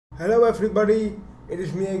Hello everybody, it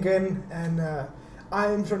is me again, and I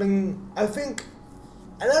am starting, I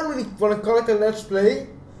don't really want to call it a let's play,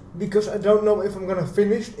 because I don't know if I'm gonna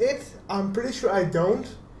finish it. I'm pretty sure I don't.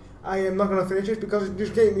 I am not gonna finish it because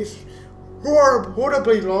this game is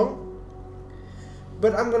horribly long.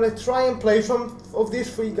 But I'm gonna try and play some of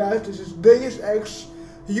this for you guys. This is Deus Ex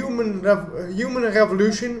Human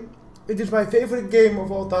Revolution. It is my favorite game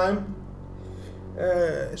of all time.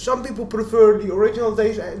 Some people prefer the original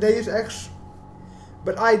Deus Ex,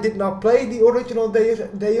 but I did not play the original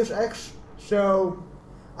Deus Ex, so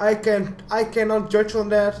I cannot judge on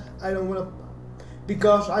that. I don't want to,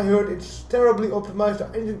 because I heard it's terribly optimized.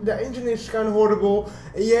 The engine is kind of horrible,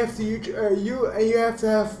 and you have to you have to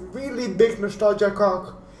have really big nostalgia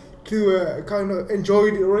cock to kind of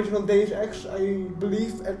enjoy the original Deus Ex. I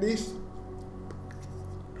believe, at least.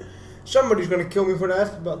 Somebody's gonna kill me for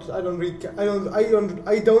that, but I don't really I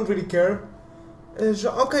don't really care.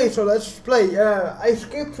 So let's play. I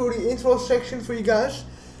skipped through the intro section for you guys,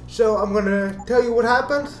 so I'm gonna tell you what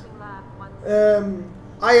happened.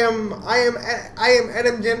 I am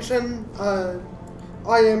Adam Jensen.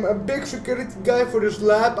 I am a big security guy for this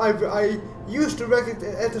lab. I used to work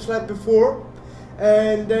at this lab before,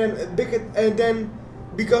 and then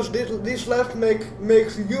because this lab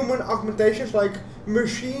makes human augmentations, like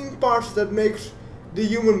machine parts that makes the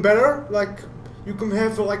human better. Like you can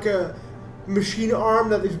have like a machine arm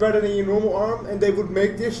that is better than your normal arm, and they would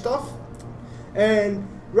make this stuff. And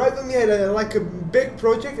right when we had a big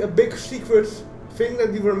project, a big secret thing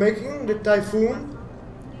that we were making, the Typhoon.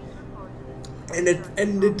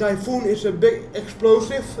 And the Typhoon is a big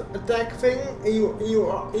explosive attack thing in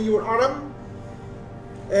your arm.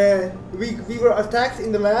 We were attacked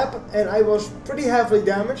in the lab, and I was pretty heavily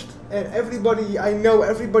damaged. And everybody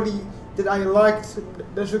that I liked,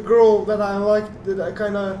 there's a girl that I liked that I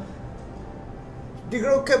the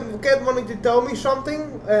girl kept wanting to tell me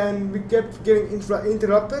something, and we kept getting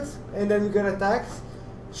interrupted, and then we got attacked.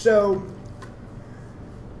 So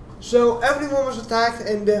everyone was attacked,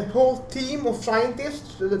 and the whole team of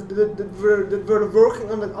scientists that were working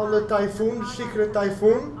on the Typhoon, the secret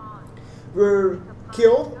Typhoon, were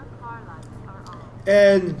killed.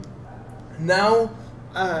 And now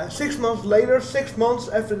 6 months later, 6 months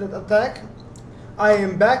after that attack, I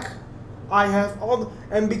am back. I have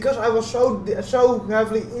and because I was so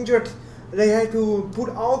heavily injured, they had to put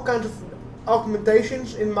all kinds of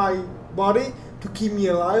augmentations in my body to keep me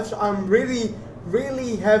alive. So I'm really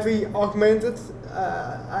heavy augmented.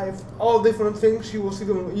 I have all different things. You will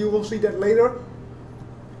see that later.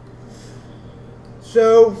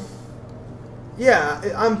 So yeah,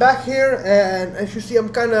 I'm back here, and as you see, I'm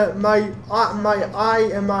kind of my eye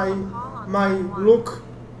and my look,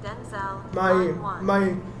 my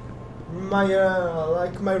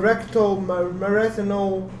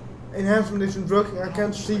retinal enhancement isn't working. I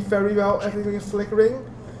can't see very well. Everything is flickering.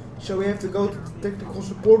 So we have to go to the technical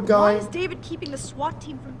support guy. Why is David keeping the SWAT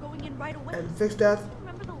team from going in right away? And fix that.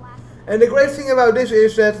 And the great thing about this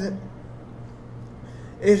is that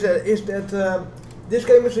this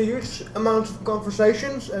game is a huge amount of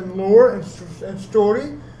conversations and lore and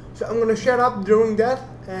story. So I'm gonna shut up during that,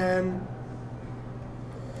 and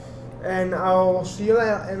I'll see you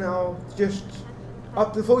later, and I'll just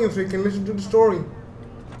up the volume so you can listen to the story.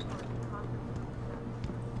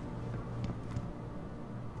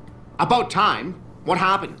 About time. What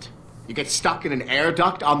happened? You get stuck in an air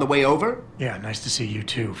duct on the way over? Yeah, nice to see you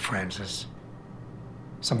too, Francis.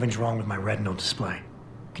 Something's wrong with my retinal display.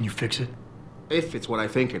 Can you fix it? If it's what I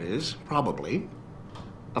think it is, probably.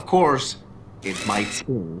 Of course, it might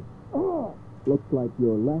seem. Oh, looks like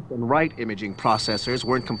your left and right imaging processors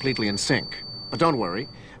weren't completely in sync. But don't worry,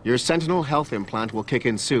 your Sentinel health implant will kick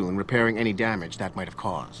in soon, repairing any damage that might have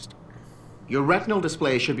caused. Your retinal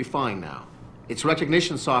display should be fine now. Its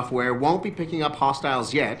recognition software won't be picking up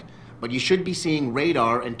hostiles yet, but you should be seeing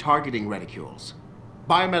radar and targeting reticules.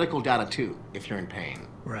 Biomedical data too, if you're in pain.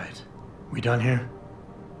 Right. We done here?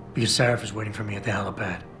 Because Sarif is waiting for me at the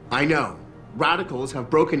helipad. I know. Radicals have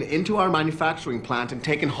broken into our manufacturing plant and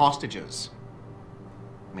taken hostages.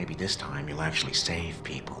 Maybe this time you'll actually save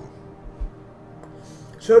people.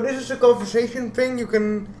 So this is a conversation thing. You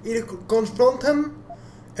can either confront him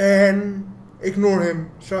and ignore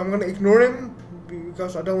him. So I'm gonna ignore him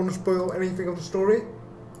because I don't want to spoil anything of the story.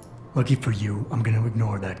 Lucky for you, I'm gonna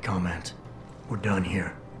ignore that comment. We're done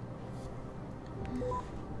here.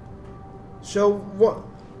 So what?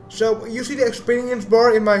 So you see the experience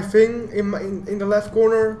bar in my thing, in the left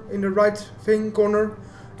corner, in the right thing corner,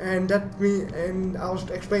 and I'll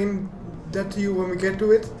explain that to you when we get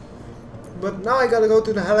to it. But now I gotta go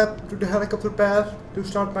to the helicopter pad to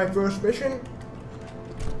start my first mission.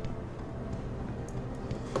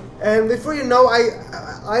 And before you know,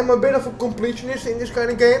 I'm a bit of a completionist in this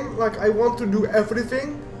kind of game. Like, I want to do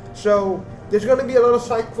everything. So there's gonna be a lot of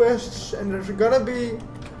side quests, and there's gonna be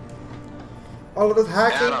a lot of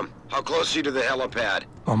hacking. Adam, how close are you to the helipad?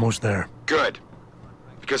 Almost there. Good.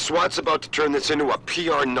 Because SWAT's about to turn this into a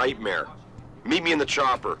PR nightmare. Meet me in the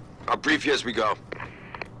chopper. I'll brief you as we go.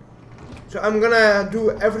 So I'm gonna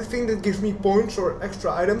do everything that gives me points or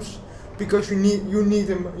extra items, because you need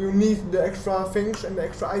them. You need the extra things and the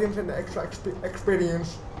extra items and the extra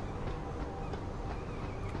experience.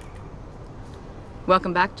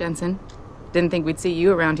 Welcome back, Jensen. Didn't think we'd see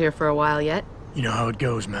you around here for a while yet. You know how it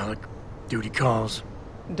goes, Malik. Duty calls.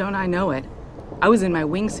 Don't I know it? I was in my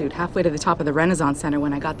wingsuit halfway to the top of the Renaissance Center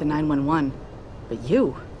when I got the 911. But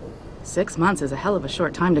you? 6 months is a hell of a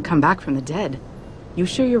short time to come back from the dead. You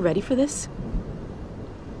sure you're ready for this?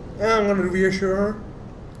 Yeah, I'm gonna reassure her.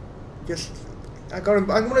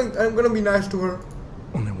 I'm gonna be nice to her.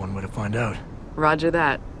 Only one way to find out. Roger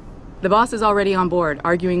that. The boss is already on board,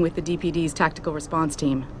 arguing with the DPD's tactical response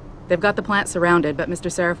team. They've got the plant surrounded, but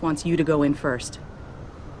Mr. Seraph wants you to go in first.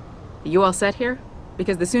 Are you all set here?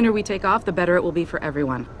 Because the sooner we take off, the better it will be for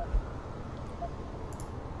everyone.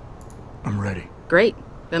 I'm ready. Great.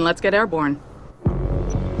 Then let's get airborne.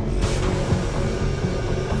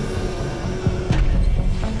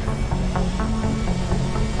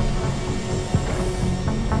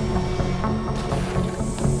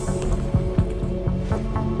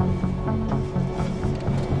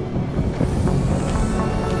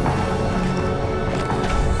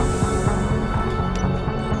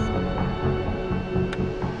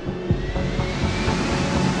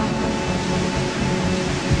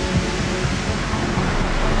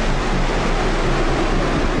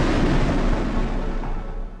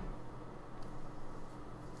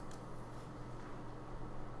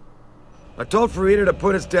 I told Farida to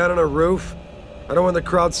put us down on a roof. I don't want the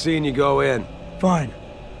crowd seeing you go in. Fine.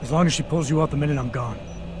 As long as she pulls you out the minute I'm gone.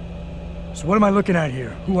 So what am I looking at here?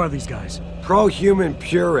 Who are these guys? Pro-human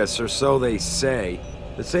purists, or so they say.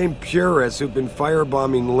 The same purists who've been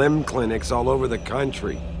firebombing limb clinics all over the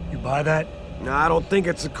country. You buy that? Now, I don't think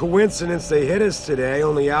it's a coincidence they hit us today,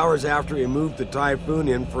 only hours after we moved the Typhoon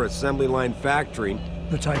in for assembly line factory.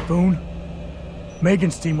 The Typhoon?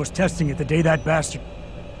 Megan's team was testing it the day that bastard...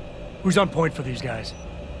 Who's on point for these guys?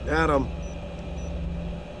 Adam,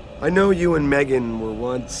 I know you and Megan were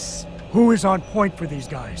once... Who is on point for these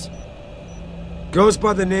guys? Goes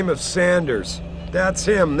by the name of Sanders. That's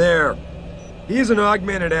him, there. He's an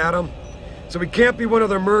augmented Adam, so he can't be one of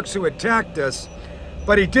the mercs who attacked us,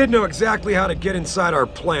 but he did know exactly how to get inside our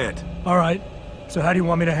plant. All right. So how do you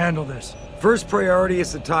want me to handle this? First priority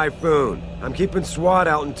is the Typhoon. I'm keeping SWAT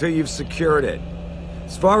out until you've secured it.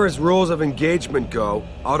 As far as rules of engagement go,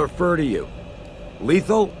 I'll defer to you.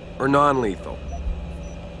 Lethal or non-lethal?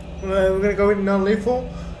 We're gonna go with non-lethal,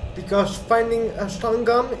 because finding a stun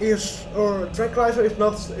gun or tranquilizer is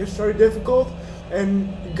very difficult,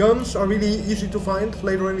 and guns are really easy to find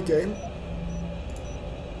later in the game.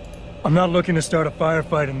 I'm not looking to start a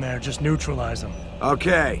firefight in there, just neutralize them.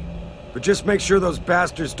 Okay, but just make sure those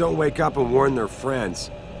bastards don't wake up and warn their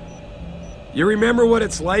friends. You remember what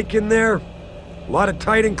it's like in there? A lot of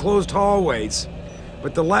tight enclosed hallways,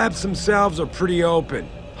 but the labs themselves are pretty open,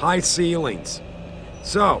 high ceilings.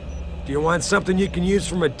 So, do you want something you can use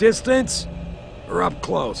from a distance, or up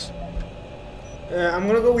close? I'm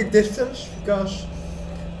gonna go with distance, because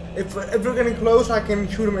if we're getting close, I can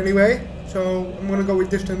shoot them anyway. So I'm gonna go with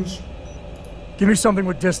distance. Give me something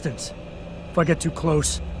with distance. If I get too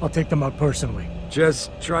close, I'll take them out personally.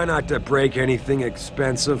 Just try not to break anything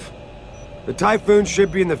expensive. The Typhoon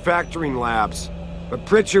should be in the factoring labs, but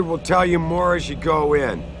Pritchard will tell you more as you go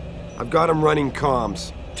in. I've got him running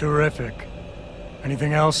comms. Terrific.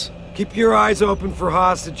 Anything else? Keep your eyes open for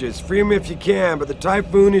hostages. Free them if you can, but the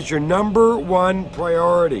Typhoon is your #1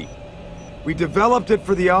 priority. We developed it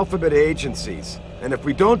for the Alphabet agencies, and if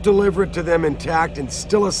we don't deliver it to them intact and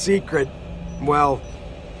still a secret, well,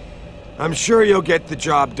 I'm sure you'll get the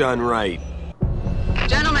job done right.